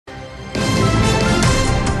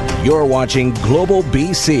You're watching Global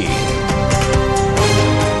BC.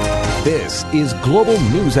 This is Global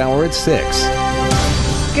News Hour at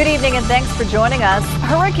 6. Good evening and thanks for joining us.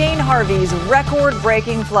 Hurricane Harvey's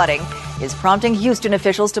record-breaking flooding is prompting Houston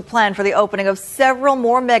officials to plan for the opening of several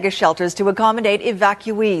more mega shelters to accommodate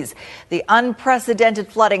evacuees. The unprecedented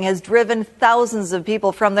flooding has driven thousands of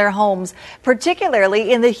people from their homes,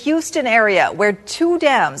 particularly in the Houston area, where 2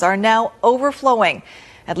 dams are now overflowing.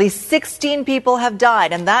 At least 16 people have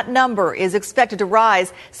died, and that number is expected to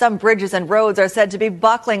rise. Some bridges and roads are said to be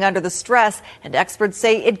buckling under the stress, and experts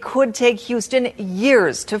say it could take Houston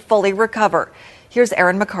years to fully recover. Here's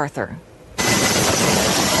Aaron MacArthur.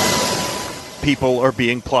 People are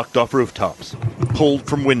being plucked off rooftops, pulled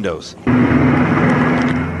from windows,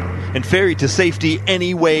 and ferried to safety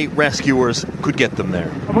any way rescuers could get them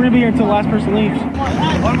there. We're going to be here until the last person leaves.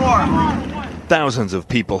 One more. Thousands of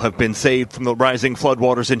people have been saved from the rising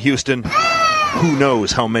floodwaters in Houston. Who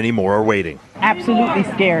knows how many more are waiting? Absolutely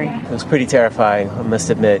scary. It was pretty terrifying, I must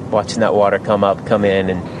admit, watching that water come in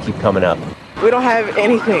and keep coming up. We don't have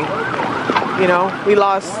anything. You know, we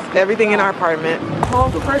lost everything in our apartment. The whole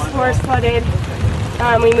first floor is flooded.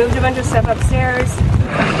 We moved a bunch of stuff upstairs.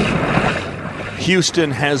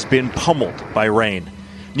 Houston has been pummeled by rain.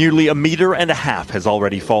 Nearly 1.5 meters has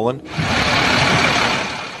already fallen.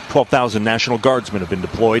 12,000 National Guardsmen have been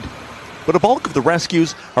deployed. But a bulk of the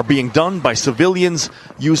rescues are being done by civilians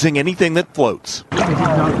using anything that floats.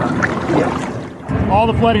 All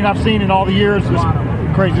the flooding I've seen in all the years is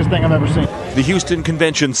the craziest thing I've ever seen. The Houston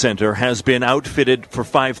Convention Center has been outfitted for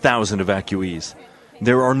 5,000 evacuees.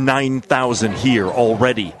 There are 9,000 here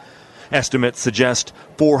already. Estimates suggest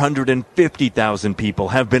 450,000 people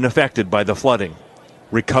have been affected by the flooding.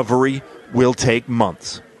 Recovery will take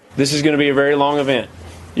months. This is going to be a very long event.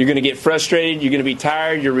 You're going to get frustrated. You're going to be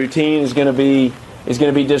tired. Your routine is going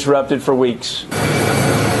to be disrupted for weeks.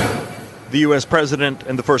 The U.S. President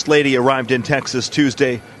and the First Lady arrived in Texas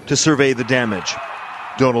Tuesday to survey the damage.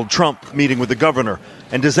 Donald Trump meeting with the governor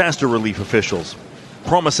and disaster relief officials,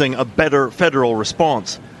 promising a better federal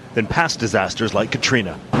response than past disasters like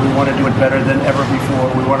Katrina. We want to do it better than ever before.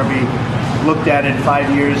 We want to be looked at in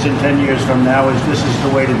 5 years and 10 years from now as this is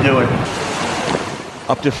the way to do it.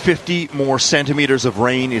 Up to 50 more centimeters of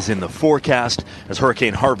rain is in the forecast as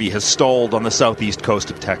Hurricane Harvey has stalled on the southeast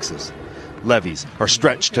coast of Texas. Levees are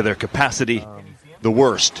stretched to their capacity. The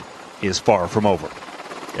worst is far from over.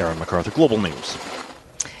 Aaron MacArthur, Global News.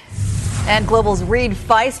 And Global's Reed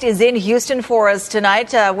Feist is in Houston for us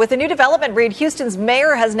tonight. With a new development, Reed, Houston's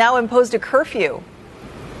mayor has now imposed a curfew.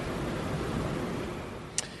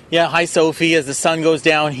 Yeah, hi, Sophie. As the sun goes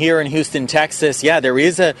down here in Houston, Texas, there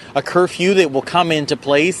is a curfew that will come into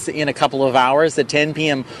place in a couple of hours at 10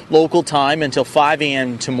 p.m. local time until 5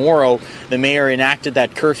 a.m. tomorrow. The mayor enacted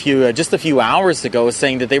that curfew just a few hours ago,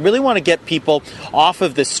 saying that they really want to get people off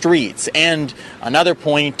of the streets. And another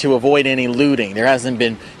point, to avoid any looting. There hasn't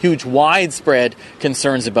been huge widespread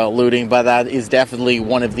concerns about looting, but that is definitely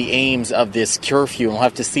one of the aims of this curfew. We'll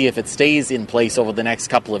have to see if it stays in place over the next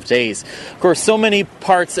couple of days. Of course, so many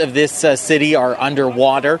parts of this city are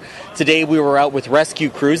underwater. Today we were out with rescue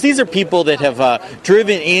crews. These are people that have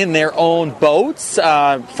driven in their own boats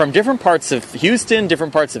from different parts of Houston,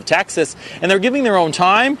 different parts of Texas, and they're giving their own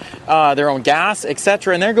time, their own gas,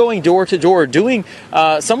 etc., and they're going door to door doing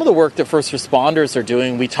some of the work that first responders are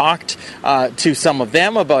doing. We talked to some of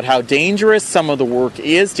them about how dangerous some of the work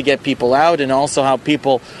is to get people out, and also how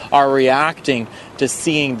people are reacting to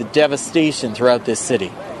seeing the devastation throughout this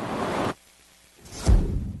city.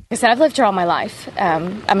 Like I said, I've lived here all my life.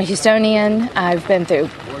 I'm a Houstonian. I've been through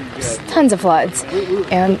tons of floods,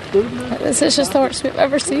 and this is just the worst we've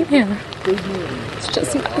ever seen here. It's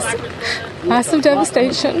just massive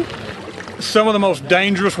devastation. Some of the most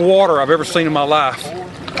dangerous water I've ever seen in my life.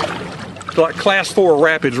 It's like class 4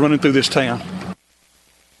 rapids running through this town.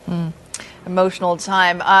 Emotional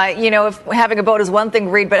time. If having a boat is one thing,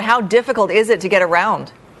 Reed, but how difficult is it to get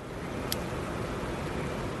around?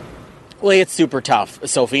 Well, it's super tough,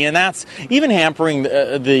 Sophie, and that's even hampering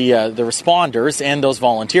the responders and those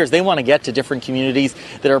volunteers. They want to get to different communities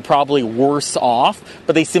that are probably worse off,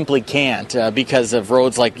 but they simply can't because of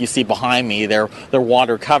roads like you see behind me. They're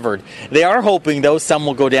water covered. They are hoping, though, some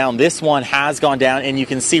will go down. This one has gone down, and you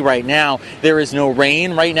can see right now there is no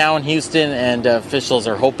rain right now in Houston, and officials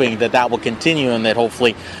are hoping that will continue and that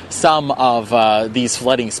hopefully some of these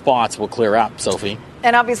flooding spots will clear up, Sophie.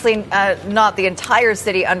 And obviously not the entire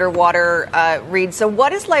city underwater, Reed. So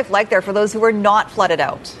what is life like there for those who are not flooded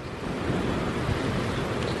out?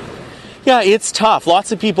 Yeah, it's tough.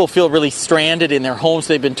 Lots of people feel really stranded in their homes.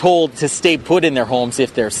 They've been told to stay put in their homes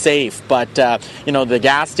if they're safe. But, the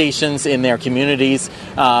gas stations in their communities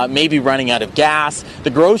may be running out of gas.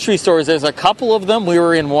 The grocery stores, there's a couple of them. We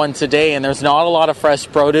were in one today, and there's not a lot of fresh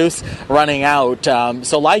produce running out.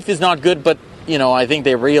 So life is not good, but I think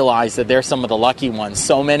they realize that they're some of the lucky ones.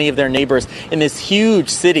 So many of their neighbors in this huge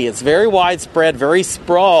city, it's very widespread, very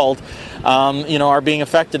sprawled, are being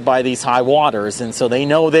affected by these high waters. And so they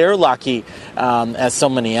know they're lucky, as so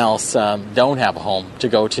many else don't have a home to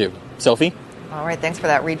go to. Sophie? All right, thanks for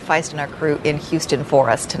that. Reed Feist and our crew in Houston for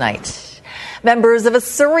us tonight. Members of a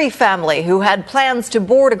Surrey family who had plans to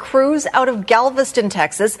board a cruise out of Galveston,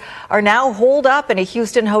 Texas, are now holed up in a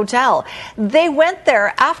Houston hotel. They went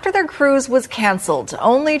there after their cruise was canceled,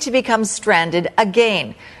 only to become stranded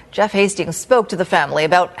again. Jeff Hastings spoke to the family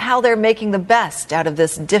about how they're making the best out of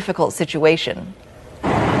this difficult situation.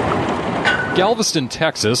 Galveston,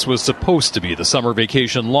 Texas was supposed to be the summer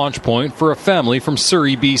vacation launch point for a family from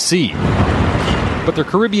Surrey, BC. But their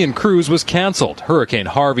Caribbean cruise was canceled. Hurricane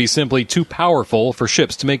Harvey simply too powerful for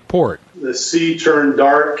ships to make port. The sea turned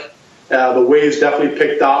dark, the waves definitely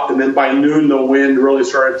picked up, and then by noon the wind really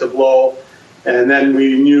started to blow, and then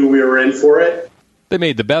we knew we were in for it. They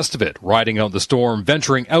made the best of it, riding out the storm,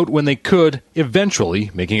 venturing out when they could,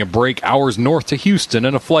 eventually making a break hours north to Houston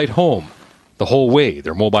and a flight home. The whole way,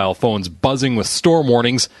 their mobile phones buzzing with storm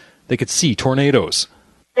warnings. They could see tornadoes.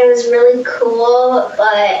 It was really cool,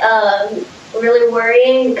 but really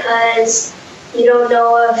worrying because you don't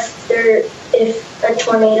know if a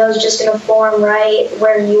tornado is just going to form right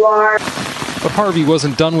where you are. But Harvey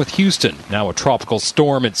wasn't done with Houston. Now a tropical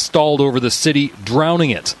storm had stalled over the city,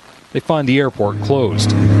 drowning it. They find the airport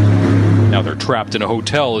closed. Now they're trapped in a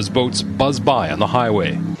hotel as boats buzz by on the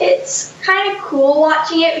highway. It's kind of cool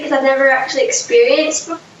watching it because I've never actually experienced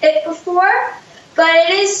it before, but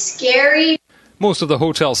it is scary. Most of the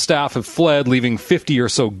hotel staff have fled, leaving 50 or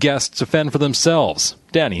so guests to fend for themselves.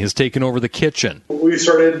 Danny has taken over the kitchen. We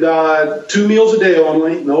started 2 meals a day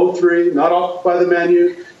only, no 3, not off by the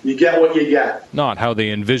menu. You get what you get. Not how they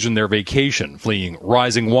envisioned their vacation, fleeing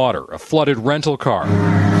rising water, a flooded rental car,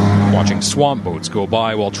 watching swamp boats go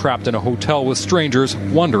by while trapped in a hotel with strangers,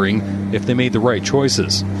 wondering if they made the right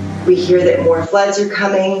choices. We hear that more floods are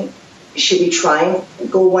coming. Should we try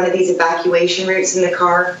and go one of these evacuation routes in the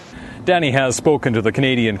car? Danny has spoken to the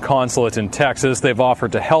Canadian consulate in Texas. They've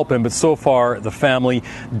offered to help him, but so far the family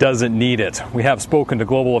doesn't need it. We have spoken to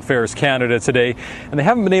Global Affairs Canada today, and they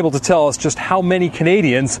haven't been able to tell us just how many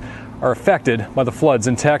Canadians are affected by the floods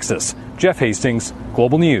in Texas. Jeff Hastings,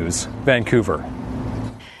 Global News, Vancouver.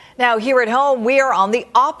 Now, here at home, we are on the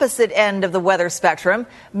opposite end of the weather spectrum.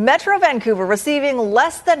 Metro Vancouver receiving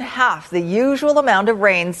less than half the usual amount of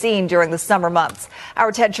rain seen during the summer months.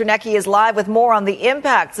 Our Ted Chernecki is live with more on the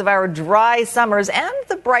impacts of our dry summers and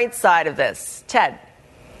the bright side of this. Ted.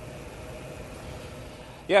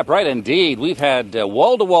 Yeah, bright indeed. We've had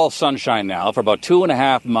wall-to-wall sunshine now for about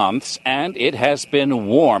 2.5 months, and it has been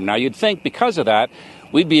warm. Now, you'd think because of that,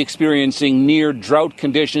 we'd be experiencing near drought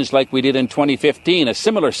conditions like we did in 2015, a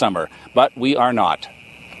similar summer, but we are not.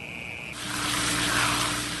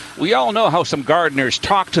 We all know how some gardeners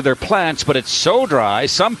talk to their plants, but it's so dry,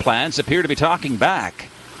 some plants appear to be talking back.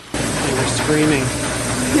 They were screaming.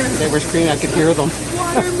 I could hear them.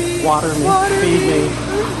 Water me. Water me. Feed me.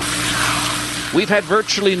 We've had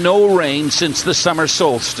virtually no rain since the summer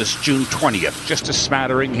solstice, June 20th, just a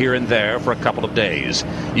smattering here and there for a couple of days.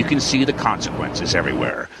 You can see the consequences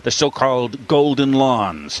everywhere, the so-called golden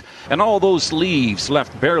lawns, and all those leaves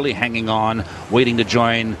left barely hanging on, waiting to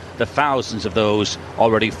join the thousands of those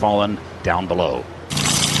already fallen down below.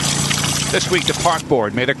 This week, the Park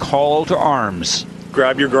Board made a call to arms.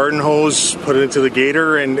 Grab your garden hose, put it into the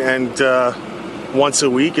gator, and once a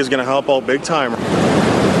week is going to help out big time.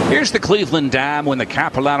 Here's the Cleveland Dam when the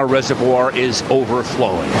Capilano Reservoir is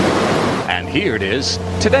overflowing. And here it is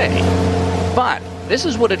today. But this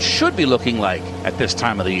is what it should be looking like at this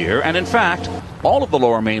time of the year. And in fact, all of the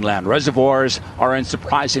Lower Mainland reservoirs are in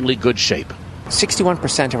surprisingly good shape.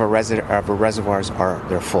 61% of our reservoirs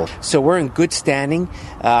they're full. So we're in good standing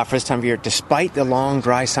for this time of year, despite the long,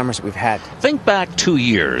 dry summers that we've had. Think back 2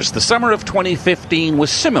 years. The summer of 2015 was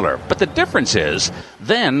similar, but the difference is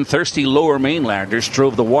then thirsty Lower Mainlanders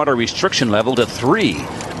drove the water restriction level to 3.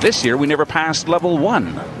 This year, we never passed level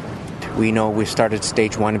 1. We know we've started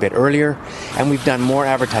stage 1 a bit earlier, and we've done more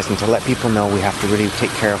advertising to let people know we have to really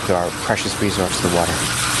take care of our precious resource, the water.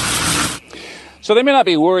 So they may not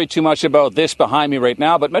be worried too much about this behind me right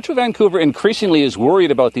now, but Metro Vancouver increasingly is worried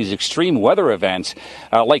about these extreme weather events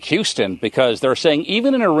like Houston, because they're saying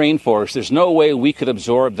even in a rainforest, there's no way we could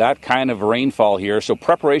absorb that kind of rainfall here. So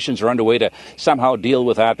preparations are underway to somehow deal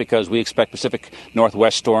with that, because we expect Pacific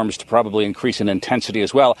Northwest storms to probably increase in intensity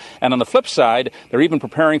as well. And on the flip side, they're even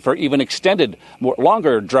preparing for even extended,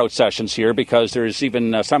 longer drought sessions here, because there's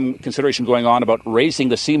even some consideration going on about raising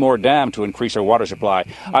the Seymour Dam to increase our water supply.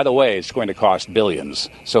 Either way, it's going to cost billions.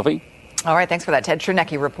 Sophie? All right, thanks for that. Ted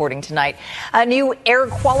Chernecki reporting tonight. A new air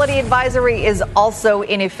quality advisory is also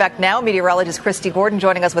in effect now. Meteorologist Christy Gordon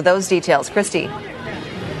joining us with those details. Christy.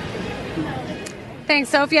 Thanks,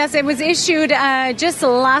 Sophie. Yes, it was issued just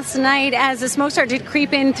last night as the smoke started to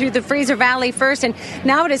creep in through the Fraser Valley first, and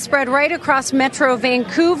now it has spread right across Metro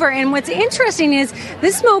Vancouver. And what's interesting is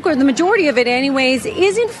this smoke, or the majority of it anyways,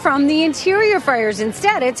 isn't from the interior fires.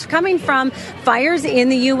 Instead, it's coming from fires in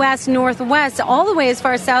the U.S. Northwest, all the way as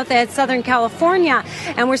far south as Southern California.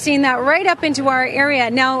 And we're seeing that right up into our area.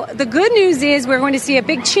 Now, the good news is we're going to see a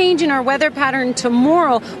big change in our weather pattern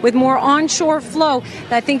tomorrow with more onshore flow.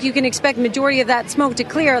 I think you can expect majority of that smoke to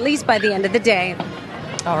clear at least by the end of the day.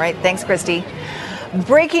 All right. Thanks, Christy.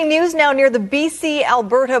 Breaking news now near the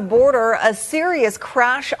BC-Alberta border. A serious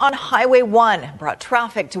crash on Highway 1 brought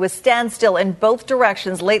traffic to a standstill in both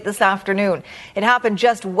directions late this afternoon. It happened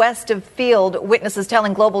just west of Field. Witnesses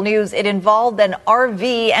telling Global News it involved an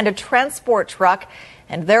RV and a transport truck,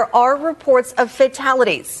 and there are reports of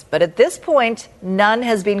fatalities. But at this point, none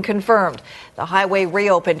has been confirmed. The highway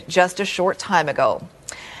reopened just a short time ago.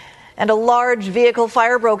 And a large vehicle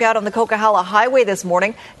fire broke out on the Coquihalla Highway this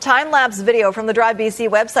morning. Time-lapse video from the Drive BC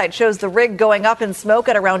website shows the rig going up in smoke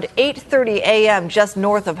at around 8:30 a.m. just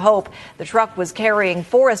north of Hope. The truck was carrying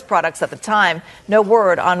forest products at the time. No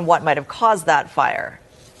word on what might have caused that fire.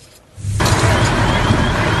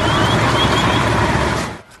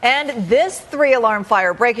 And this 3-alarm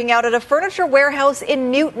fire breaking out at a furniture warehouse in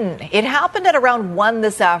Newton. It happened at around 1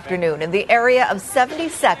 this afternoon in the area of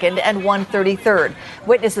 72nd and 133rd.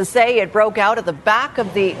 Witnesses say it broke out at the back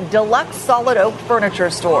of the Deluxe Solid Oak Furniture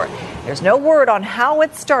store. There's no word on how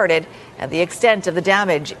it started, and the extent of the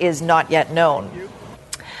damage is not yet known.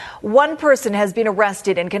 One person has been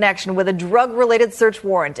arrested in connection with a drug-related search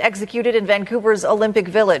warrant executed in Vancouver's Olympic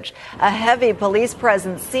Village. A heavy police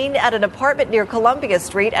presence seen at an apartment near Columbia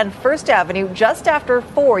Street and First Avenue just after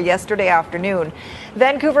 4 yesterday afternoon.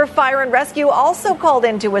 Vancouver Fire and Rescue also called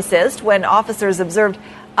in to assist when officers observed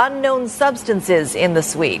unknown substances in the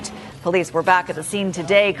suite. Police were back at the scene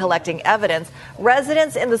today collecting evidence.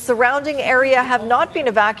 Residents in the surrounding area have not been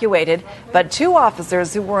evacuated, but 2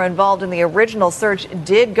 officers who were involved in the original search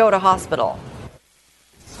did go to hospital.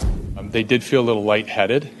 They did feel a little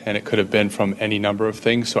lightheaded, and it could have been from any number of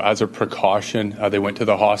things. So as a precaution, they went to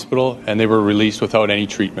the hospital and they were released without any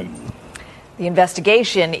treatment. The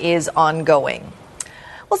investigation is ongoing.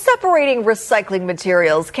 Well, separating recycling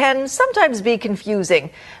materials can sometimes be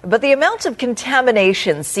confusing, but the amount of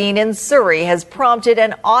contamination seen in Surrey has prompted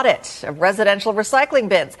an audit of residential recycling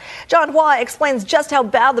bins. John Hua explains just how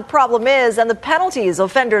bad the problem is and the penalties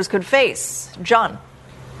offenders could face. John.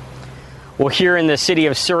 Well, here in the city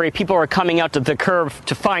of Surrey, people are coming out to the curb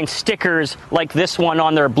to find stickers like this one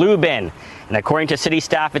on their blue bin. And according to city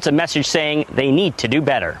staff, it's a message saying they need to do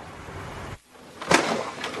better.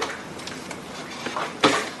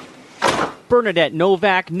 Bernadette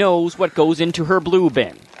Novak knows what goes into her blue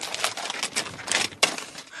bin.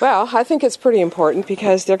 Well, I think it's pretty important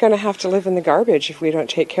because they're going to have to live in the garbage if we don't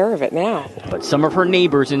take care of it now. But some of her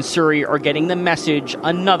neighbors in Surrey are getting the message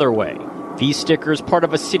another way. These stickers part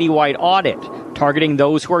of a citywide audit targeting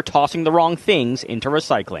those who are tossing the wrong things into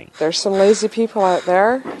recycling. There's some lazy people out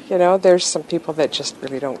there. You know, there's some people that just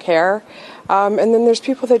really don't care. And then there's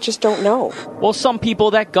people that just don't know. Well, some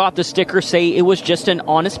people that got the sticker say it was just an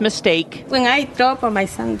honest mistake. When I drop or my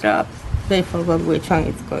son drops, they forgot which one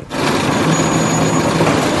is good.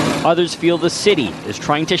 Others feel the city is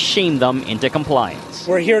trying to shame them into compliance.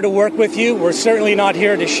 We're here to work with you. We're certainly not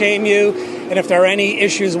here to shame you. And if there are any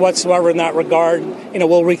issues whatsoever in that regard,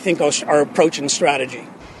 we'll rethink our approach and strategy.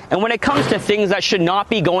 And when it comes to things that should not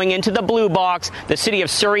be going into the blue box, the city of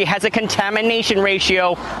Surrey has a contamination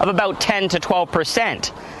ratio of about 10 to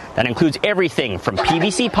 12%. That includes everything from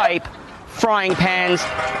PVC pipe, frying pans,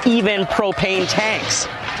 even propane tanks.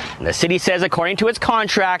 And the city says, according to its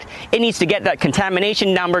contract, it needs to get that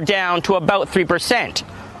contamination number down to about 3%.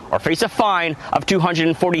 Or face a fine of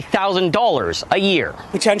 $240,000 a year.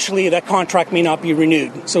 Potentially, that contract may not be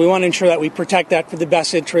renewed. So we want to ensure that we protect that for the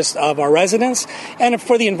best interest of our residents and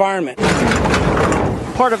for the environment.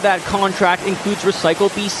 Part of that contract includes Recycle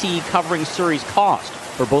BC covering Surrey's cost.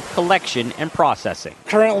 for both collection and processing.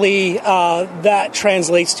 Currently, that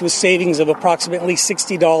translates to a savings of approximately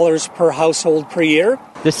 $60 per household per year.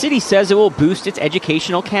 The city says it will boost its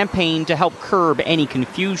educational campaign to help curb any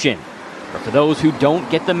confusion. But for those who don't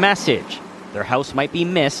get the message, their house might be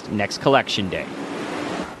missed next collection day.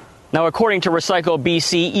 Now, according to Recycle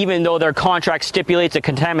BC, even though their contract stipulates a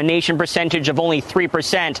contamination percentage of only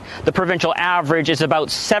 3%, the provincial average is about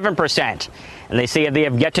 7%. And they say they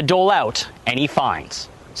have yet to dole out any fines.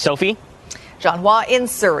 Sophie? John Hua in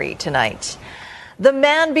Surrey tonight. The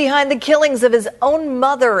man behind the killings of his own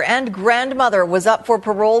mother and grandmother was up for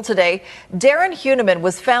parole today. Darren Huneman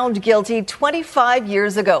was found guilty 25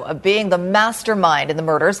 years ago of being the mastermind in the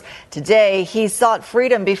murders. Today, he sought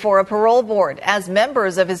freedom before a parole board as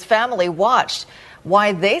members of his family watched.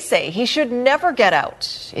 Why they say he should never get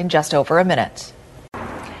out in just over a minute.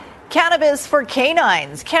 Cannabis for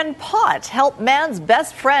canines. Can pot help man's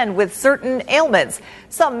best friend with certain ailments?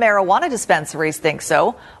 Some marijuana dispensaries think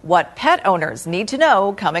so. What pet owners need to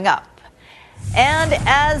know coming up. And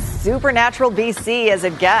as supernatural BC as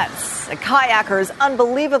it gets, a kayaker's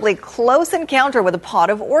unbelievably close encounter with a pod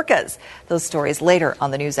of orcas. Those stories later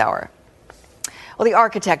on the NewsHour. Well, the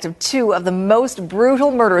architect of two of the most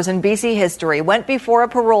brutal murders in BC history went before a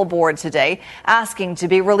parole board today, asking to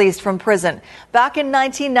be released from prison. Back in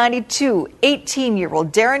 1992,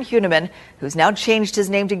 18-year-old Darren Huneman, who's now changed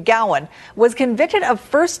his name to Gowan, was convicted of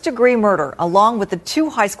first-degree murder, along with the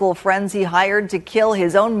two high school friends he hired to kill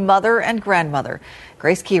his own mother and grandmother.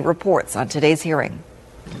 Grace Key reports on today's hearing.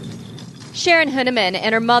 Sharon Huneman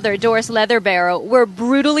and her mother, Doris Leatherbarrow, were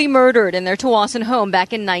brutally murdered in their Tsawwassen home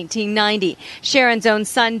back in 1990. Sharon's own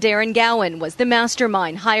son, Darren Gowan, was the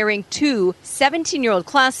mastermind, hiring two 17-year-old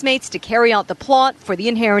classmates to carry out the plot for the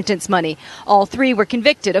inheritance money. All three were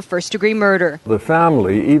convicted of first-degree murder. The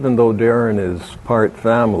family, even though Darren is part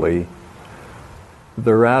family,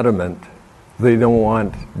 they're adamant they don't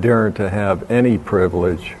want Darren to have any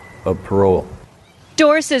privilege of parole.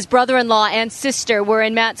 Doris's brother-in-law and sister were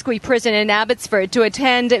in Matsqui Prison in Abbotsford to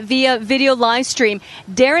attend via video live stream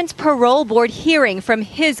Darren's parole board hearing from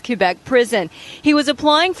his Quebec prison. He was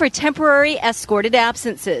applying for temporary escorted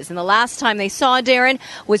absences, and the last time they saw Darren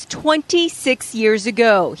was 26 years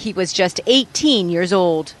ago. He was just 18 years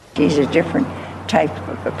old. He's a different type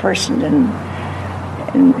of a person, and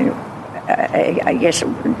I guess,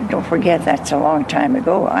 don't forget, that's a long time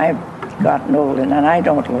ago. I've gotten old and I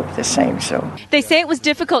don't look the same. So they say it was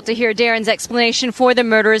difficult to hear Darren's explanation for the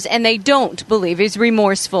murders, and they don't believe he's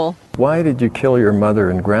remorseful. Why did you kill your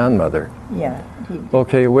mother and grandmother? Yeah.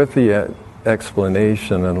 Okay, with the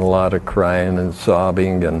explanation and a lot of crying and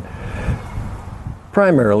sobbing and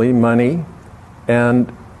primarily money,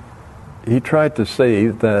 and he tried to say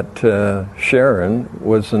that Sharon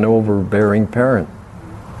was an overbearing parent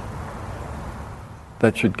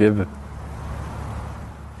that should give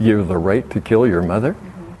you the right to kill your mother?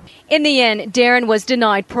 In the end, Darren was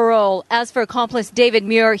denied parole. As for accomplice David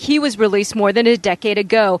Muir, he was released more than a decade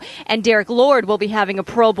ago. And Derek Lord will be having a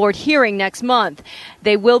parole board hearing next month.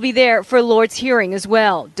 They will be there for Lord's hearing as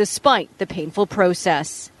well, despite the painful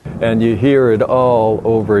process. And you hear it all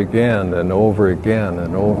over again and over again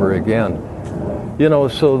and over again. You know,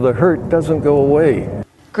 so the hurt doesn't go away.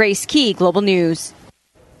 Grace Key, Global News.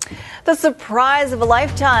 The surprise of a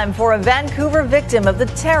lifetime for a Vancouver victim of the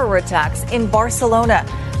terror attacks in Barcelona.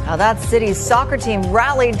 How that city's soccer team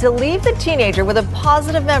rallied to leave the teenager with a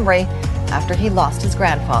positive memory after he lost his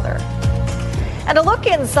grandfather. And a look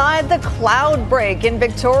inside the Cloudbreak in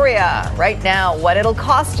Victoria. Right now, what it'll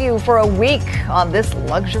cost you for a week on this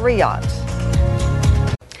luxury yacht.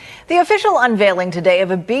 The official unveiling today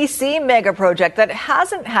of a BC mega project that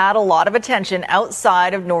hasn't had a lot of attention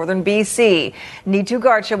outside of northern BC. Neetu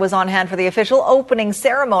Garcha was on hand for the official opening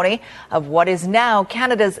ceremony of what is now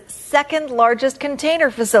Canada's second largest container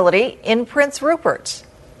facility in Prince Rupert.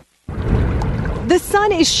 The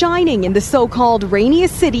sun is shining in the so-called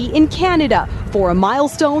rainiest city in Canada for a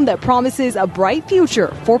milestone that promises a bright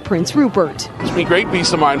future for Prince Rupert. It's been great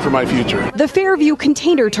peace of mind for my future. The Fairview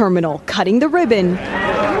Container Terminal cutting the ribbon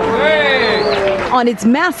on its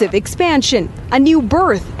massive expansion, a new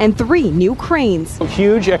berth and 3 new cranes. A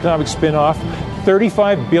huge economic spin-off,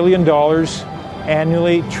 $35 billion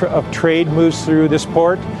annually of trade moves through this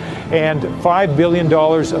port. and $5 billion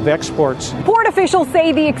of exports. Port officials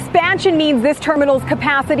say the expansion means this terminal's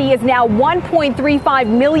capacity is now 1.35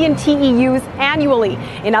 million TEUs annually.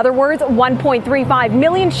 In other words, 1.35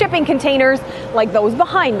 million shipping containers like those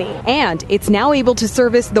behind me. And it's now able to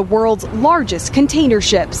service the world's largest container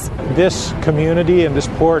ships. This community and this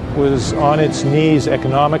port was on its knees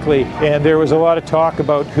economically, and there was a lot of talk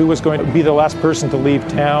about who was going to be the last person to leave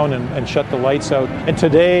town and shut the lights out. And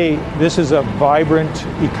today, this is a vibrant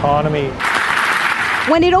economy.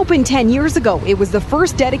 When it opened 10 years ago, it was the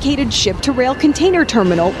first dedicated ship-to-rail container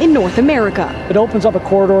terminal in North America. It opens up a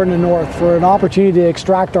corridor in the north for an opportunity to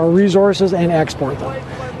extract our resources and export them.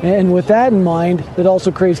 And with that in mind, it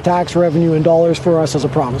also creates tax revenue in dollars for us as a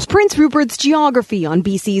province. Prince Rupert's geography on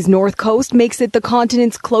BC's north coast makes it the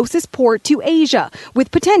continent's closest port to Asia, with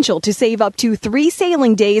potential to save up to 3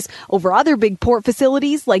 sailing days over other big port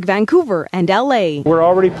facilities like Vancouver and LA. We're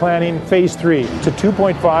already planning phase 3 to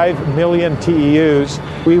 2.5 million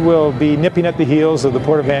TEUs. We will be nipping at the heels of the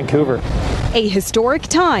Port of Vancouver. A historic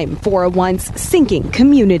time for a once sinking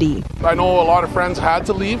community. I know a lot of friends had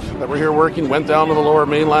to leave that were here working, went down to the Lower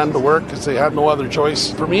Mainland to work because they had no other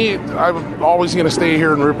choice. For me, I'm always going to stay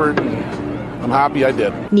here in Rupert, and I'm happy I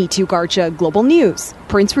did. Neetu Garcha, Global News,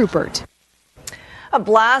 Prince Rupert. A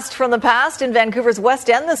blast from the past in Vancouver's West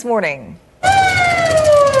End this morning.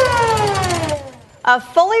 A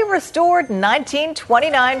fully restored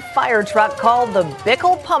 1929 fire truck called the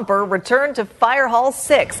Bickle Pumper returned to Fire Hall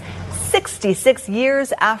 6, 66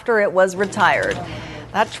 years after it was retired.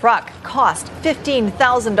 That truck cost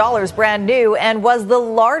 $15,000 brand new and was the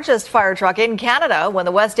largest fire truck in Canada when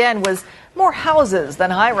the West End was more houses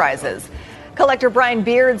than high-rises. Collector Brian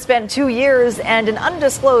Beard spent 2 years and an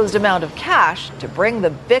undisclosed amount of cash to bring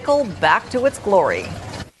the Bickle back to its glory.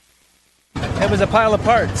 It was a pile of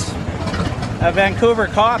parts. A Vancouver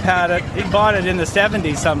cop had it. He bought it in the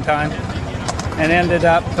 70s sometime and ended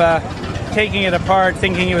up taking it apart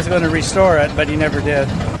thinking he was going to restore it, but he never did.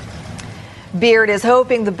 Beard is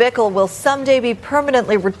hoping the Bickle will someday be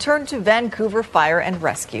permanently returned to Vancouver Fire and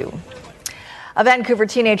Rescue. A Vancouver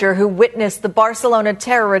teenager who witnessed the Barcelona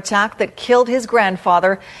terror attack that killed his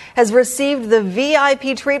grandfather has received the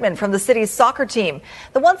VIP treatment from the city's soccer team,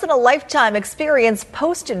 the once-in-a-lifetime experience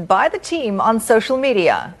posted by the team on social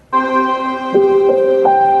media.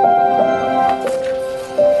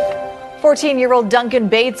 14-year-old Duncan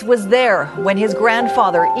Bates was there when his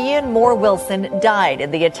grandfather, Ian Moore Wilson, died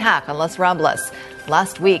in the attack on Las Ramblas.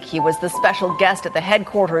 Last week, he was the special guest at the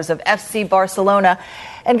headquarters of FC Barcelona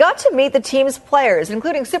and got to meet the team's players,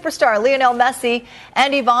 including superstar Lionel Messi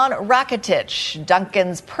and Ivan Rakitic,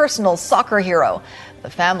 Duncan's personal soccer hero.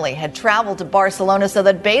 The family had traveled to Barcelona so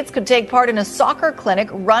that Bates could take part in a soccer clinic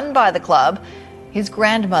run by the club. His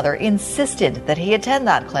grandmother insisted that he attend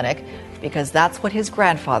that clinic because that's what his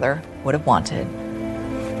grandfather would have wanted.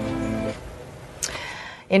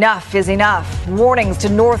 Enough is enough. Warnings to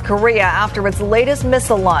North Korea after its latest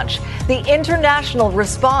missile launch, the international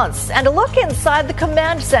response, and a look inside the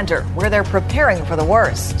command center where they're preparing for the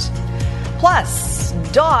worst. Plus,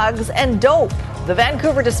 dogs and dope. The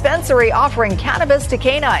Vancouver dispensary offering cannabis to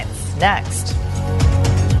canines. Next.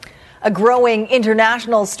 A growing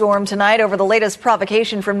international storm tonight over the latest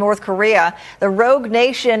provocation from North Korea. The rogue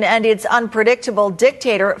nation and its unpredictable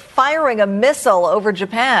dictator firing a missile over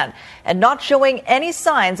Japan and not showing any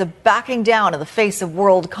signs of backing down in the face of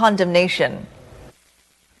world condemnation.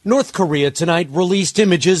 North Korea tonight released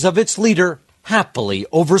images of its leader happily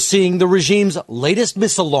overseeing the regime's latest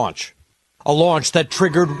missile launch. A launch that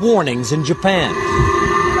triggered warnings in Japan.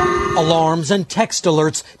 Alarms and text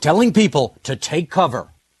alerts telling people to take cover.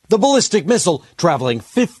 The ballistic missile traveling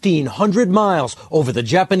 1,500 miles over the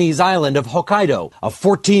Japanese island of Hokkaido, a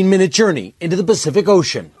 14-minute journey into the Pacific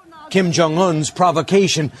Ocean. Kim Jong-un's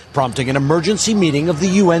provocation prompting an emergency meeting of the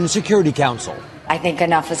UN Security Council. I think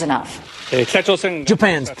enough is enough.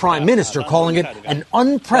 Japan's prime minister calling it an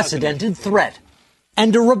unprecedented threat.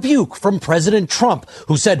 And a rebuke from President Trump,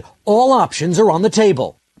 who said all options are on the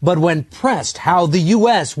table. But when pressed how the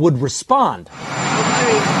U.S. would respond...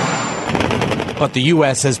 But the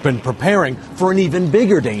U.S. has been preparing for an even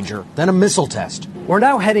bigger danger than a missile test. We're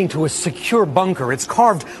now heading to a secure bunker. It's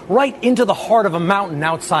carved right into the heart of a mountain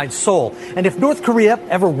outside Seoul. And if North Korea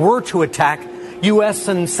ever were to attack, U.S.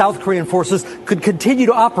 and South Korean forces could continue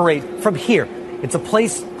to operate from here. It's a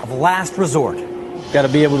place of last resort. Got to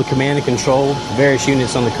be able to command and control various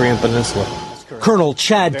units on the Korean Peninsula. Colonel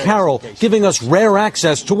Chad Carroll giving us rare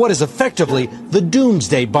access to what is effectively the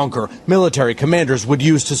doomsday bunker military commanders would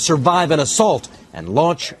use to survive an assault and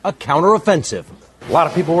launch a counteroffensive. A lot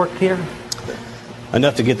of people work here.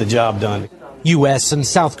 Enough to get the job done. U.S. and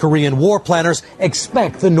South Korean war planners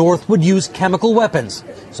expect the North would use chemical weapons,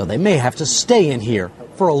 so they may have to stay in here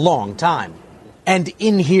for a long time. And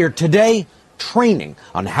in here today, training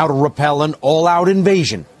on how to repel an all-out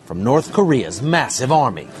invasion from North Korea's massive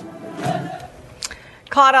army.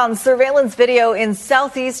 Caught on surveillance video in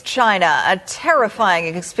southeast China, a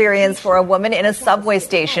terrifying experience for a woman in a subway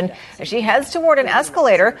station. As she heads toward an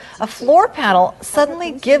escalator, a floor panel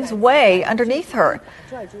suddenly gives way underneath her.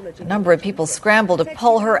 A number of people scramble to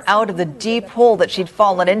pull her out of the deep hole that she'd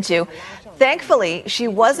fallen into. Thankfully, she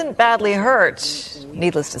wasn't badly hurt.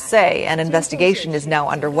 Needless to say, an investigation is now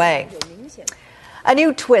underway. A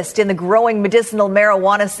new twist in the growing medicinal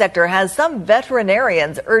marijuana sector has some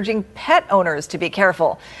veterinarians urging pet owners to be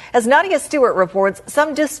careful. As Nadia Stewart reports,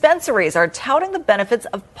 some dispensaries are touting the benefits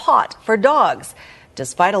of pot for dogs,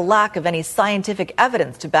 despite a lack of any scientific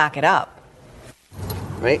evidence to back it up.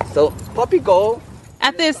 Right, so puppy go.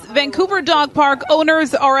 At this Vancouver dog park,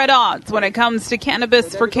 owners are at odds when it comes to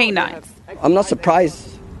cannabis for canines. I'm not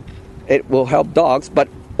surprised it will help dogs, but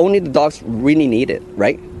only the dogs really need it,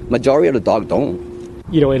 right? Majority of the dogs don't.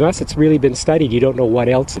 You know, unless it's really been studied, you don't know what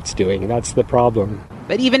else it's doing. That's the problem.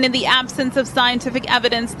 But even in the absence of scientific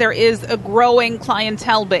evidence, there is a growing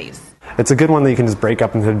clientele base. It's a good one that you can just break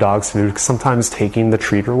up into dog's food, because sometimes taking the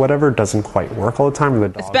treat or whatever doesn't quite work all the time.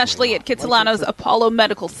 Especially at Kitsilano's Apollo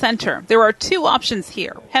Medical Center. There are two options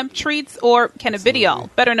here, hemp treats or cannabidiol,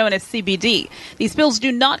 better known as CBD. These pills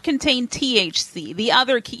do not contain THC, the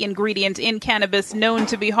other key ingredient in cannabis known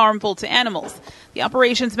to be harmful to animals. The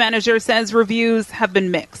operations manager says reviews have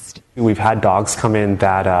been mixed. We've had dogs come in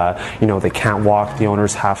that, they can't walk. The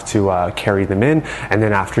owners have to carry them in. And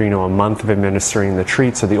then after, a month of administering the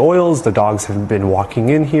treats or the oils, the dogs have been walking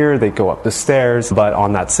in here. They go up the stairs. But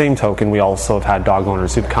on that same token, we also have had dog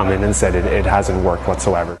owners who've come in and said it hasn't worked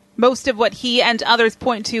whatsoever. Most of what he and others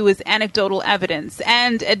point to is anecdotal evidence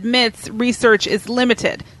and admits research is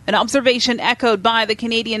limited, an observation echoed by the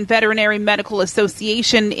Canadian Veterinary Medical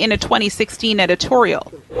Association in a 2016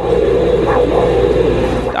 editorial.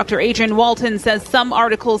 Dr. Adrian Walton says some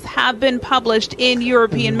articles have been published in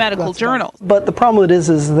European medical journals. But the problem with it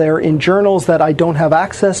is they're in journals that I don't have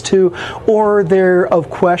access to, or they're of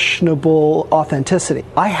questionable authenticity.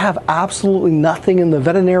 I have absolutely nothing in the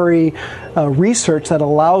veterinary research that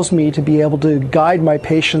allows me to be able to guide my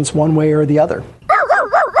patients one way or the other.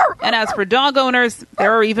 And as for dog owners,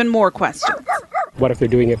 there are even more questions. What if they're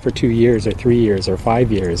doing it for 2 years or 3 years or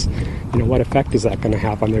 5 years? What effect is that going to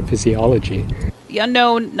have on their physiology? The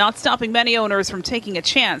unknown not stopping many owners from taking a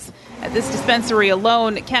chance. At this dispensary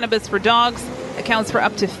alone, cannabis for dogs accounts for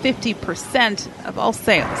up to 50% of all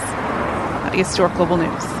sales. Nadia Stewart, Global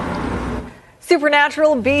News.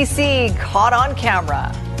 Supernatural BC caught on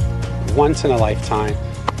camera. Once in a lifetime.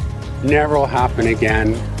 Never will happen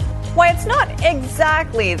again. Why, it's not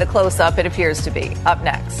exactly the close-up it appears to be. Up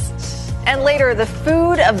next. And later, the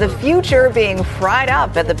food of the future being fried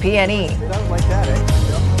up at the PNE.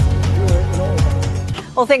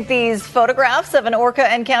 Well, think these photographs of an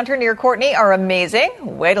orca encounter near Courtenay are amazing.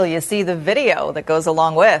 Wait till you see the video that goes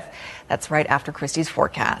along with. That's right after Christy's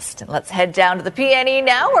forecast. And let's head down to the PNE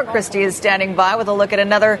now, where Christy is standing by with a look at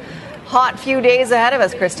another hot few days ahead of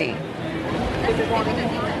us. Christy.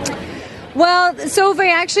 Well, Sophie,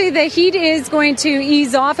 actually, the heat is going to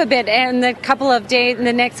ease off a bit in the next couple of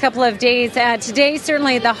days. Today,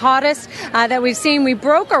 certainly the hottest that we've seen. We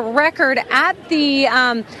broke a record at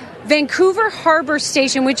the Vancouver Harbour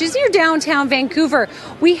Station, which is near downtown Vancouver.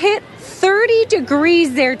 We hit 30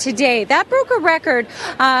 degrees there today. That broke a record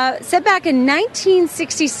set back in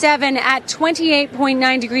 1967 at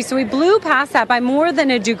 28.9 degrees. So we blew past that by more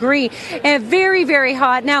than a degree. And very, very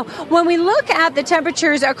hot. Now, when we look at the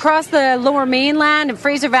temperatures across the Lower Mainland and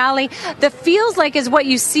Fraser Valley, the feels like is what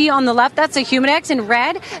you see on the left. That's the Humidex in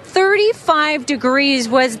red. 35 degrees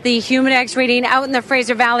was the Humidex reading out in the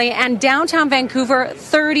Fraser Valley, and downtown Vancouver,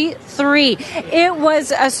 33. It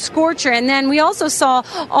was a scorcher. And then we also saw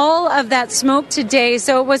all of that smoke today,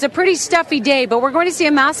 so it was a pretty stuffy day, but we're going to see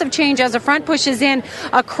a massive change as the front pushes in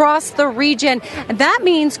across the region. That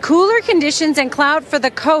means cooler conditions and cloud for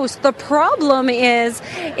the coast. The problem is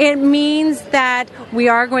it means that we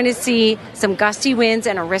are going to see some gusty winds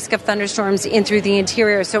and a risk of thunderstorms in through the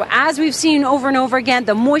interior. So as we've seen over and over again,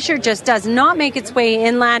 the moisture just does not make its way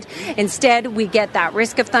inland. Instead, we get that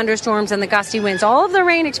risk of thunderstorms and the gusty winds. All of the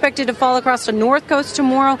rain expected to fall across the north coast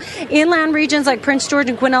tomorrow. Inland regions like Prince George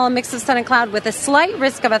and Quinella mix mix of sun and cloud with a slight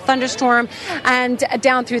risk of a thunderstorm, and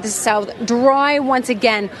down through the south, dry once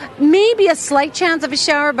again. Maybe a slight chance of a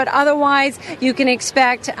shower, but otherwise you can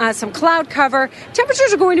expect some cloud cover.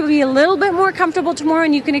 Temperatures are going to be a little bit more comfortable tomorrow,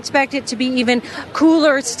 and you can expect it to be even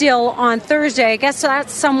cooler still on Thursday. I guess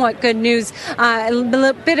that's somewhat good news.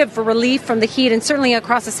 A bit of relief from the heat, and certainly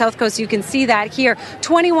across the south coast you can see that here.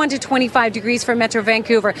 21 to 25 degrees for Metro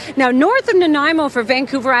Vancouver. Now north of Nanaimo for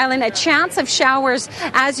Vancouver Island, a chance of showers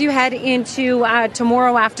as you head into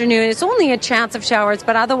tomorrow afternoon. It's only a chance of showers,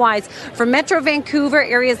 but otherwise for Metro Vancouver,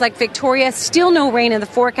 areas like Victoria, still no rain in the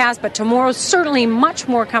forecast, but tomorrow certainly much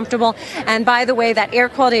more comfortable. And by the way, that air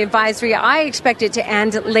quality advisory, I expect it to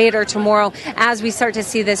end later tomorrow as we start to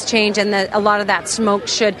see this change, and a lot of that smoke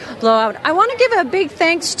should blow out. I want to give a big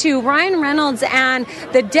thanks to Ryan Reynolds and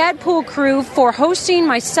the Deadpool crew for hosting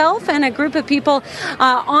myself and a group of people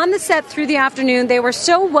on the set through the afternoon. They were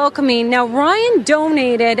so welcoming. Now, Ryan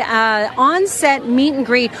donated on-set meet and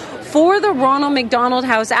greet for the Ronald McDonald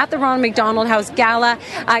House at the Ronald McDonald House Gala.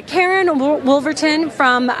 Karen Wolverton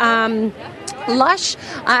from Lush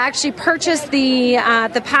actually purchased the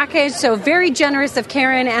package, so very generous of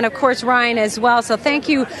Karen, and of course Ryan as well. So thank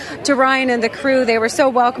you to Ryan and the crew. They were so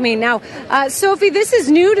welcoming. Now, Sophie, this is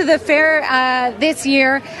new to the fair this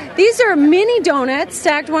year. These are mini donuts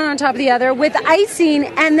stacked one on top of the other with icing,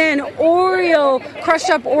 and then crushed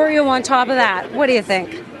up Oreo on top of that. What do you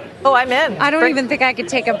think? Oh, I'm in. I don't even think I could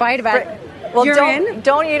take a bite of it. Well, You're in? You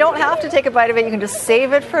don't have to take a bite of it. You can just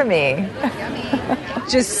save it for me.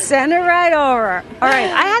 Just send it right over. All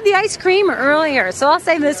right. I had the ice cream earlier, so I'll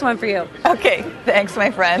save this one for you. Okay. Thanks,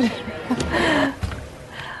 my friend.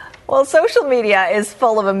 Well, social media is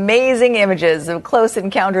full of amazing images of close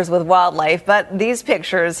encounters with wildlife, but these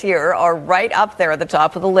pictures here are right up there at the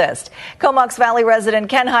top of the list. Comox Valley resident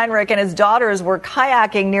Ken Heinrich and his daughters were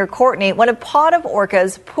kayaking near Courtenay when a pod of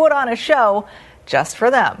orcas put on a show just for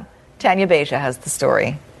them. Tanya Beja has the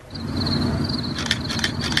story.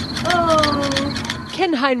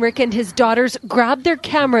 Ken Heinrich and his daughters grabbed their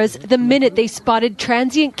cameras the minute they spotted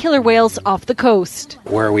transient killer whales off the coast.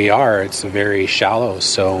 Where we are, it's very shallow,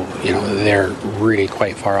 so they're really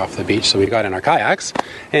quite far off the beach. So we got in our kayaks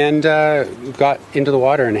and got into the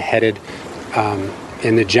water and headed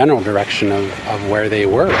in the general direction of where they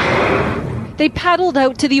were. They paddled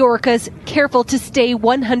out to the orcas, careful to stay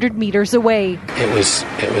 100 meters away. It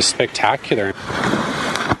was spectacular.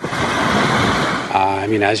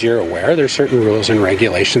 As you're aware, there's certain rules and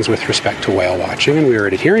regulations with respect to whale watching, and we were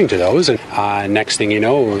adhering to those. And next thing you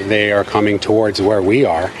know, they are coming towards where we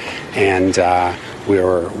are, and we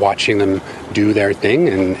were watching them do their thing,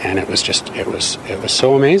 and it was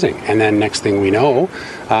so amazing. And then next thing we know,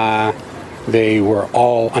 they were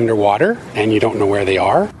all underwater, and you don't know where they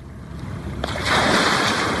are.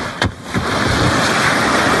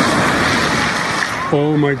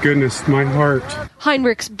 Oh my goodness, my heart.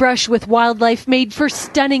 Heinrich's brush with wildlife made for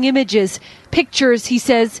stunning images. Pictures, he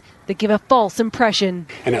says, that give a false impression.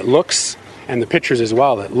 And it looks, and the pictures as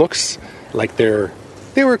well, it looks like they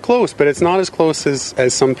were close, but it's not as close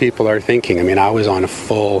as some people are thinking. I was on a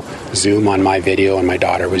full zoom on my video, and my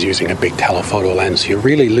daughter was using a big telephoto lens. So you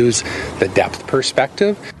really lose the depth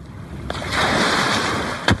perspective.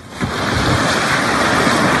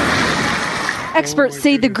 Experts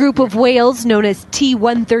say the group of whales, known as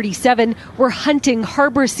T-137, were hunting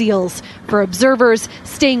harbor seals. For observers,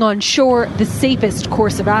 staying on shore, the safest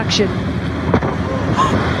course of action.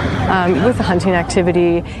 With the hunting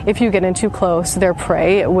activity, if you get in too close, their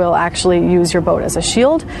prey will actually use your boat as a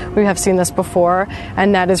shield. We have seen this before,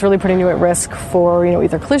 and that is really putting you at risk for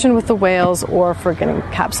either collision with the whales or for getting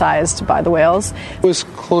capsized by the whales. It was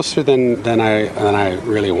closer than I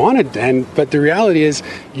really wanted, but the reality is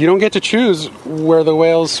you don't get to choose where the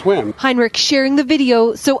whales swim. Heinrich sharing the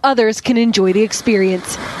video so others can enjoy the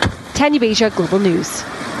experience. Tanya Beja, Global News.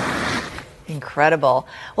 Incredible.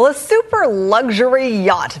 Well, a super luxury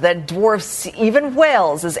yacht that dwarfs even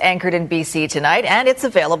whales is anchored in BC tonight, and it's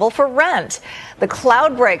available for rent. The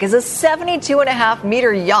Cloudbreak is a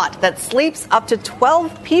 72.5-meter yacht that sleeps up to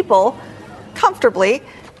 12 people comfortably.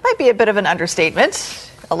 Might be a bit of an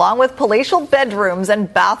understatement. Along with palatial bedrooms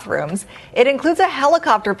and bathrooms, it includes a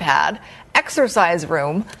helicopter pad, exercise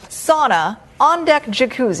room, sauna, on-deck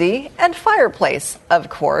jacuzzi, and fireplace, of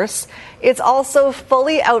course. It's also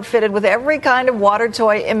fully outfitted with every kind of water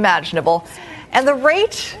toy imaginable. And the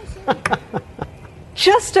rate?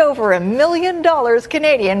 Just over $1 million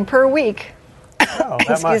Canadian per week. Oh,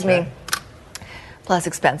 Excuse me. Plus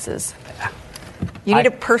expenses. You need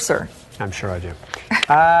a purser. I'm sure I do.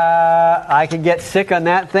 I could get sick on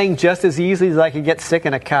that thing just as easily as I could get sick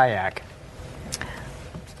in a kayak.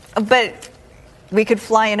 But we could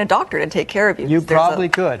fly in a doctor to take care of you. You There's probably a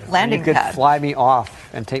could. Landing you could pad. fly me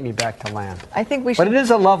off and take me back to land. I think we should. But it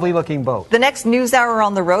is a lovely looking boat. The next news hour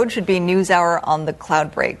on the road should be news hour on the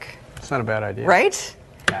cloud break. It's not a bad idea. Right?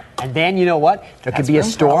 Yeah. And then, you know what? There could be a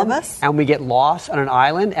storm, and we get lost on an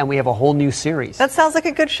island, and we have a whole new series. That sounds like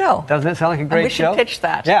a good show. Doesn't it sound like a great show? We should pitch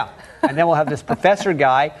that. Yeah. And then we'll have this professor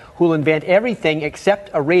guy who will invent everything except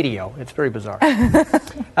a radio. It's very bizarre.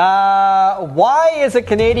 Why is a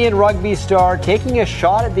Canadian rugby star taking a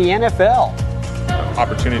shot at the NFL?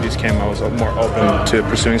 Opportunities came, I was more open to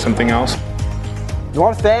pursuing something else.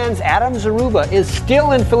 North fans Adam Zaruba is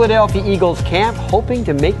still in Philadelphia Eagles camp, hoping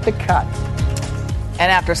to make the cut.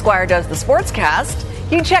 And after Squire does the sportscast,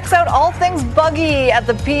 he checks out all things buggy at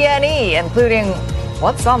the PNE, including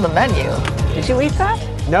what's on the menu. Did you eat that?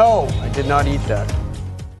 No, I did not eat that.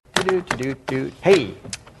 Hey.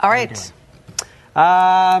 All right.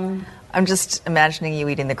 I'm just imagining you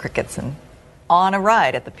eating the crickets and on a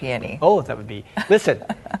ride at the PNE. Oh, that would be. Listen,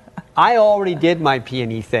 I already did my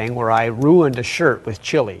PNE thing where I ruined a shirt with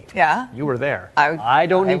chili. Yeah? You were there. I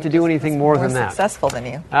don't need to do anything more than that. Successful than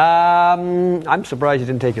you. I'm surprised you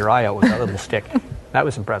didn't take your eye out with that little stick. That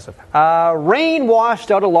was impressive. Rain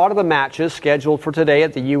washed out a lot of the matches scheduled for today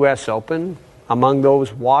at the U.S. Open. Among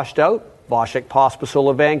those washed out, Vasek Pospisil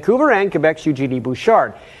of Vancouver and Quebec's Eugenie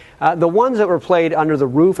Bouchard. The ones that were played under the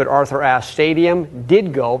roof at Arthur Ashe Stadium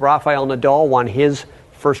did go. Rafael Nadal won his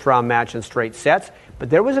first-round match in straight sets. But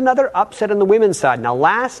there was another upset on the women's side. Now,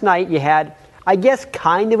 last night you had, I guess,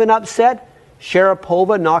 kind of an upset.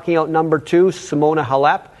 Sharapova knocking out number 2, Simona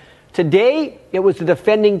Halep. Today, it was the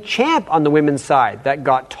defending champ on the women's side that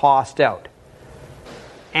got tossed out.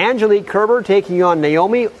 Angelique Kerber taking on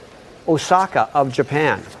Naomi Osaka of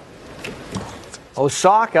Japan.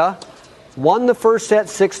 Osaka won the first set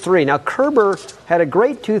 6-3. Now, Kerber had a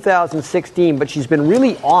great 2016, but she's been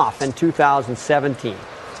really off in 2017.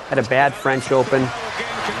 Had a bad French Open.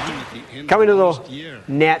 Coming to the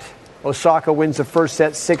net, Osaka wins the first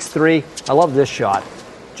set 6-3. I love this shot.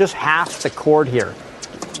 Just half the court here.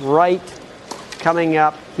 Right coming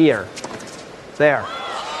up here. There.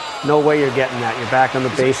 No way you're getting that. You're back on the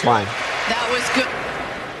baseline. That was good.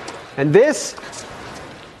 And this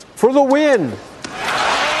for the win.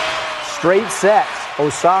 Straight sets.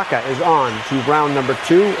 Osaka is on to round number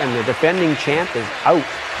 2, and the defending champ is out.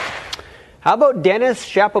 How about Denis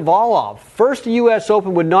Shapovalov? First, the U.S.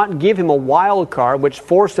 Open would not give him a wild card, which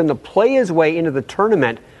forced him to play his way into the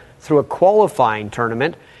tournament through a qualifying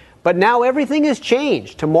tournament. But now everything has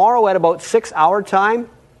changed. Tomorrow at about 6 our time,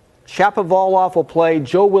 Shapovalov will play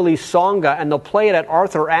Joe Willie Tsonga, and they'll play it at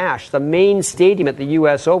Arthur Ashe, the main stadium at the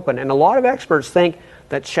U.S. Open. And a lot of experts think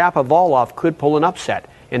that Shapovalov could pull an upset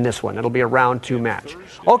in this one. It'll be a round 2 match.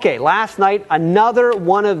 Okay, last night, another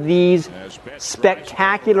one of these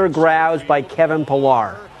spectacular grabs by Kevin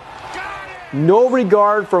Pillar. No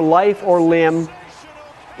regard for life or limb.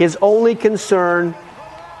 His only concern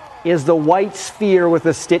is the white sphere with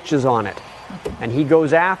the stitches on it. And he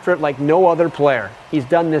goes after it like no other player. He's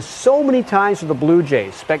done this so many times with the Blue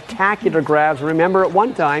Jays. Spectacular grabs. Remember, at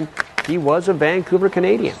one time, he was a Vancouver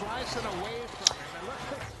Canadian.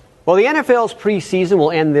 Well, the NFL's preseason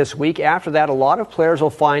will end this week. After that, a lot of players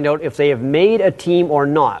will find out if they have made a team or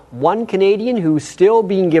not. One Canadian who's still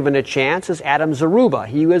being given a chance is Adam Zaruba.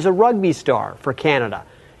 He was a rugby star for Canada.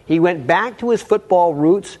 He went back to his football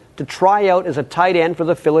roots to try out as a tight end for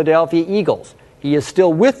the Philadelphia Eagles. He is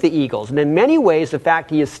still with the Eagles, and in many ways, the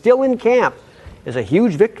fact he is still in camp is a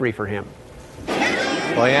huge victory for him.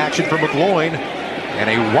 Play action for McGloin, and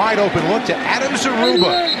a wide-open look to Adam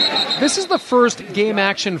Zaruba. This is the first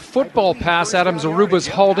game-action football pass Adam Zaruba's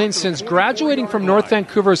hauled in since graduating from North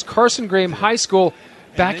Vancouver's Carson Graham High School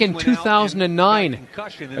back in 2009.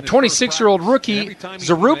 A 26-year-old rookie,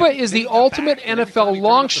 Zaruba is the ultimate NFL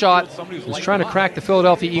long shot who's trying to crack the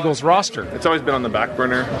Philadelphia Eagles roster. It's always been on the back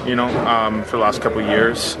burner, for the last couple of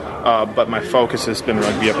years. But my focus has been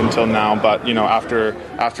rugby up until now. But,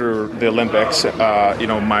 after the Olympics,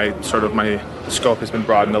 my scope has been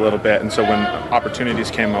broadened a little bit. And so when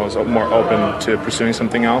opportunities came, I was more open to pursuing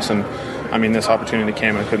something else. And, this opportunity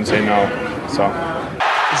came and I couldn't say no. So.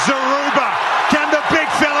 Zaruba! Can the big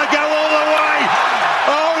fella go all the way?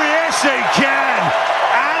 Oh, yes, he can.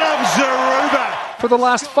 Adam Zaruba. For the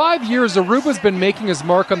last 5 years, Zaruba's been making his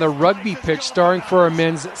mark on the rugby pitch, starring for a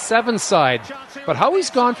men's 7 side. But how he's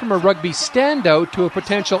gone from a rugby standout to a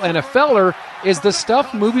potential NFLer is the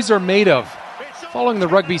stuff movies are made of. Following the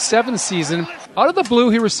Rugby 7 season, out of the blue,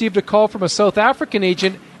 he received a call from a South African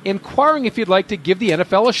agent inquiring if he'd like to give the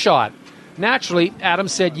NFL a shot. Naturally, Adam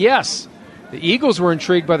said yes. The Eagles were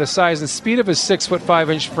intrigued by the size and speed of his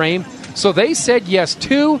 6'5" frame, so they said yes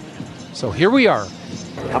too, So here we are.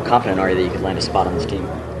 How confident are you that you could land a spot on this team?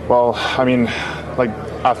 Well, I mean, like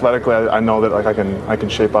athletically, I know that like I can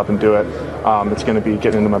shape up and do it. It's going to be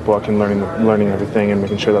getting into my book and learning everything and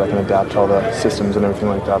making sure that I can adapt to all the systems and everything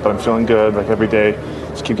like that. But I'm feeling good. Like every day,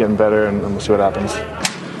 just keep getting better, and we'll see what happens.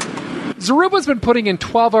 Zaruba's been putting in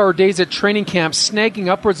 12-hour days at training camp, snagging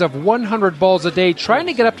upwards of 100 balls a day, trying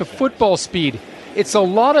to get up to football speed. It's a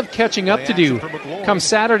lot of catching up to do. Come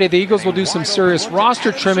Saturday, the Eagles will do some serious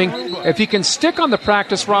roster trimming. If he can stick on the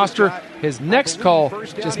practice roster, his next call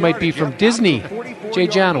just might be from Disney. Jay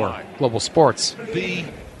Janwer, Global Sports.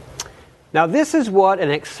 Now, this is what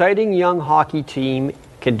an exciting young hockey team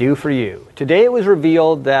can do for you. Today it was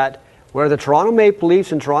revealed that where the Toronto Maple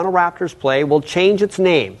Leafs and Toronto Raptors play will change its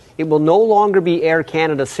name. It will no longer be Air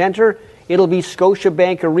Canada Centre. It'll be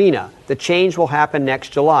Scotiabank Arena. The change will happen next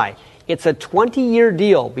July. It's a 20-year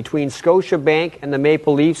deal between Scotiabank and the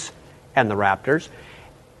Maple Leafs and the Raptors,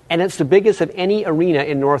 and it's the biggest of any arena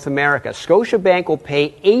in North America. Scotiabank will pay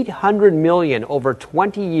 $800 million over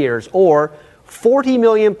 20 years, or $40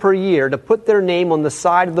 million per year, to put their name on the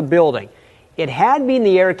side of the building. It had been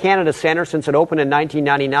the Air Canada Centre since it opened in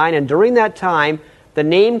 1999, and during that time, the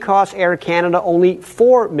name cost Air Canada only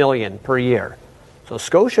 $4 million per year. So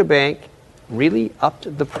Scotiabank really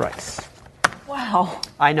upped the price. Wow.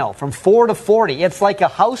 I know, from 4 to 40. It's like a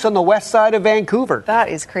house on the west side of Vancouver. That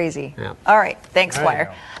is crazy. Yeah. All right. Thanks,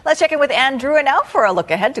 Squire. Let's check in with Ann Drew now for a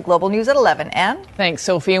look ahead to Global News at 11. Ann? Thanks,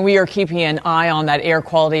 Sophie. And we are keeping an eye on that air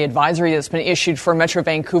quality advisory that's been issued for Metro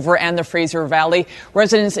Vancouver and the Fraser Valley.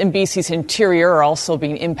 Residents in BC's interior are also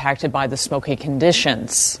being impacted by the smoky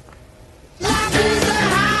conditions.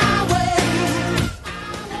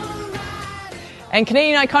 And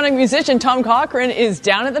Canadian iconic musician Tom Cochrane is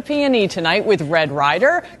down at the PNE tonight with Red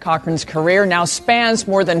Rider. Cochrane's career now spans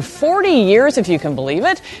more than 40 years, if you can believe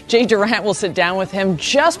it. Jay Durant will sit down with him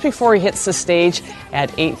just before he hits the stage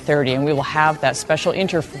at 8:30, and we will have that special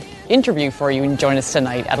interview for you and join us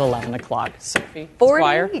tonight at 11 o'clock. Sophie,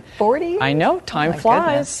 40? I know, time flies.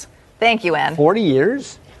 Goodness. Thank you, Ann. 40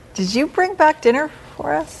 years? Did you bring back dinner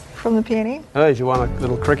for us from the PNE? Oh, did you want a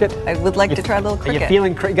little cricket? I would like to try a little cricket. Are you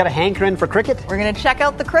feeling, got a hankering for cricket? We're going to check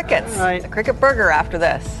out the crickets. Right. The cricket burger after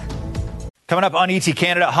this. Coming up on ET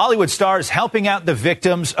Canada, Hollywood stars helping out the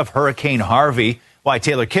victims of Hurricane Harvey. Why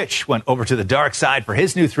Taylor Kitsch went over to the dark side for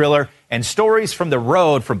his new thriller, and stories from the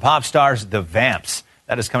road from pop stars The Vamps.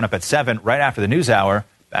 That is coming up at 7, right after the news hour.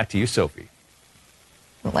 Back to you, Sophie.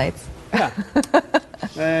 The lights.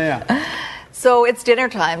 Yeah. So it's dinner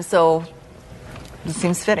time, so it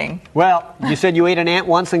seems fitting. Well, you said you ate an ant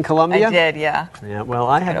once in Colombia? I did, yeah. Yeah, well,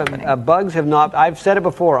 I have bugs have not, I've said it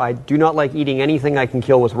before, I do not like eating anything I can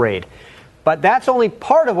kill with Raid. But that's only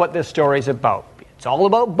part of what this story is about. It's all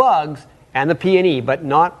about bugs and the PNE, but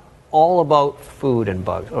not all about food and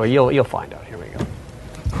bugs. Oh, you'll find out. Here we go.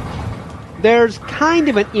 There's kind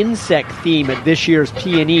of an insect theme at this year's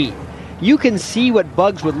PNE. You can see what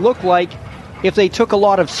bugs would look like if they took a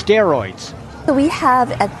lot of steroids. We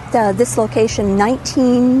have at this location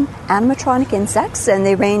 19 animatronic insects, and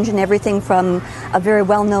they range in everything from a very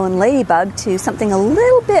well-known ladybug to something a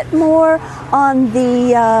little bit more on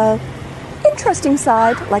the interesting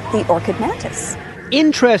side, like the orchid mantis.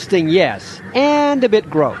 Interesting, yes, and a bit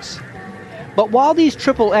gross. But while these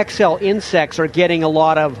triple XL insects are getting a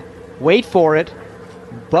lot of, wait for it,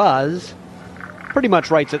 buzz, pretty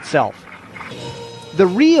much writes itself. The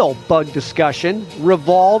real bug discussion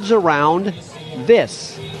revolves around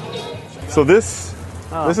this. So this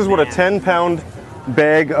is what a 10-pound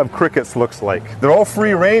bag of crickets looks like. They're all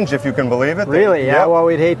free range, if you can believe it. Really? Yeah, well,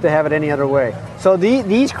 we'd hate to have it any other way. So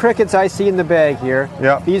these crickets I see in the bag here,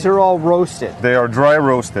 these are all roasted. They are dry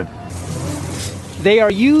roasted. They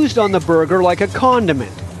are used on the burger like a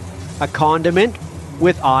condiment. A condiment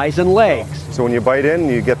with eyes and legs. So when you bite in,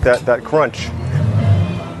 you get that crunch.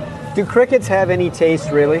 Do crickets have any taste,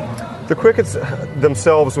 really? The crickets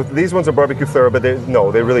themselves, these ones are barbecue flavour, but they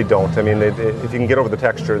really don't. I mean, if you can get over the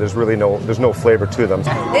texture, there's no flavor to them.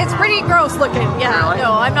 It's pretty gross looking. Yeah,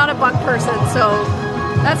 no, I'm not a bug person, so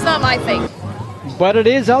that's not my thing. But it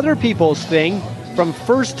is other people's thing, from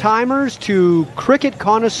first-timers to cricket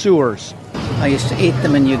connoisseurs. I used to eat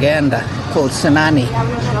them in Uganda, called sinani.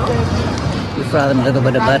 You fry them a little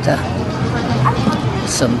bit of butter,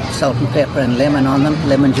 some salt and pepper and lemon on them,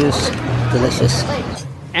 lemon juice, delicious.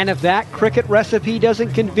 And if that cricket recipe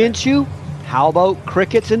doesn't convince you, how about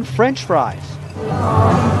crickets and French fries?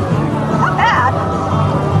 Not bad.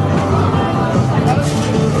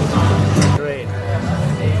 Great.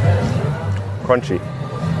 Crunchy.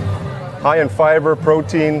 High in fiber,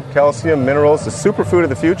 protein, calcium, minerals, the superfood of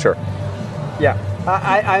the future. Yeah,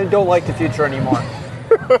 I don't like the future anymore.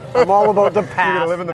 I'm all about the past.